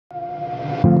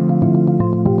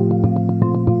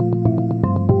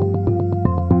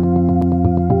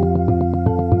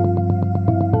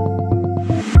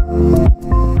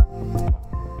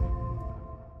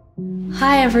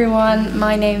Hi everyone,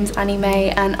 my name's Annie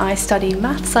May and I study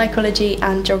maths, psychology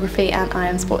and geography, and I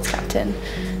am sports captain.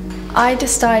 I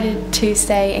decided to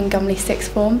stay in Gumley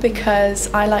sixth form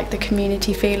because I like the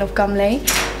community feel of Gumley.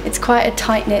 It's quite a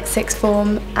tight-knit sixth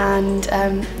form and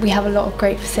we have a lot of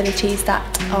great facilities that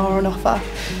are on offer.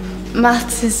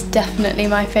 Maths is definitely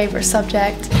my favourite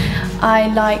subject.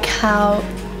 I like how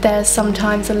there's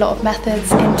sometimes a lot of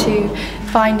methods into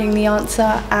finding the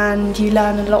answer, and you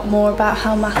learn a lot more about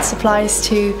how maths applies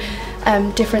to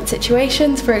different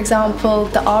situations. For example,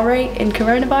 the R rate in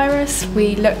coronavirus,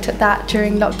 we looked at that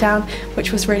during lockdown,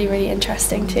 which was really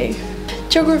interesting too.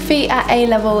 Geography at A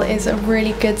level is a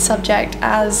really good subject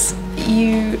as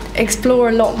you explore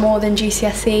a lot more than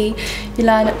GCSE. You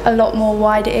learn a lot more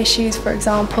wider issues, for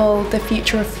example, the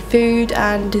future of food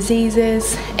and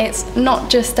diseases. It's not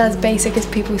just as basic as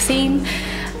people seem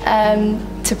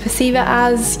to perceive it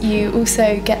as. You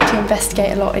also get to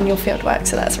investigate a lot in your fieldwork,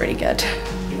 so that's really good.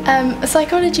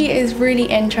 Psychology is really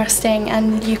interesting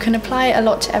and you can apply it a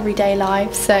lot to everyday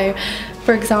life. So,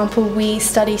 for example, we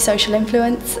study social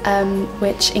influence,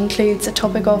 which includes a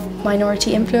topic of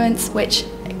minority influence, which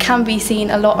can be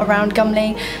seen a lot around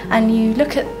Gumley, and you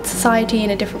look at society in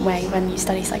a different way when you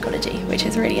study psychology, which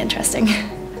is really interesting.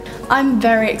 I'm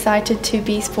very excited to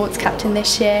be sports captain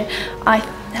this year. I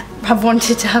have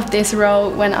wanted to have this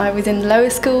role when I was in lower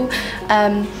school.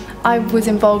 I was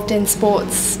involved in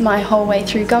sports my whole way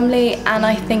through Gumley, and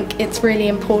I think it's really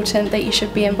important that you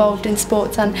should be involved in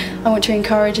sports, and I want to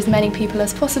encourage as many people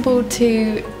as possible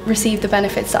to receive the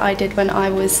benefits that I did when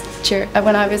I was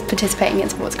participating in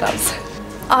sports clubs.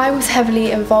 I was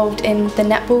heavily involved in the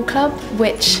netball club,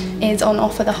 which is on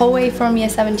offer the whole way from year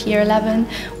 7 to year 11.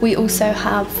 We also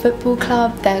have football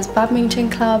club, there's badminton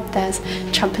club, there's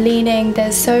trampolining.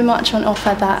 There's so much on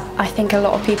offer that I think a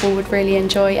lot of people would really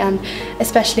enjoy, and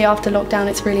especially after lockdown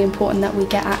it's really important that we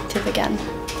get active again.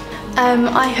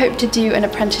 I hope to do an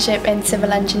apprenticeship in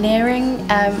civil engineering.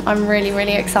 I'm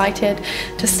really excited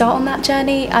to start on that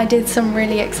journey. I did some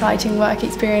really exciting work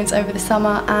experience over the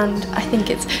summer, and I think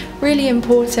it's really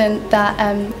important that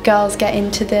girls get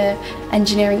into the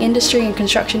engineering industry and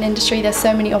construction industry. There's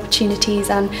so many opportunities,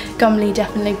 and Gumley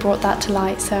definitely brought that to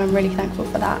light, so I'm really thankful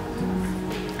for that.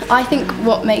 I think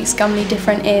what makes Gumley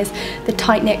different is the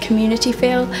tight-knit community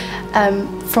feel.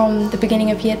 From the beginning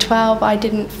of year 12, I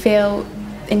didn't feel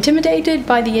intimidated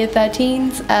by the year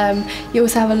 13s. You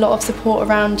also have a lot of support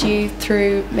around you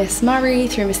through Miss Murray,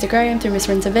 through Mr Graham, through Miss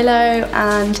Rinzavillo,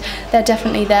 and they're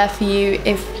definitely there for you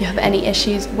if you have any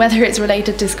issues, whether it's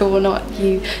related to school or not.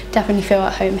 You definitely feel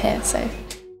at home here. So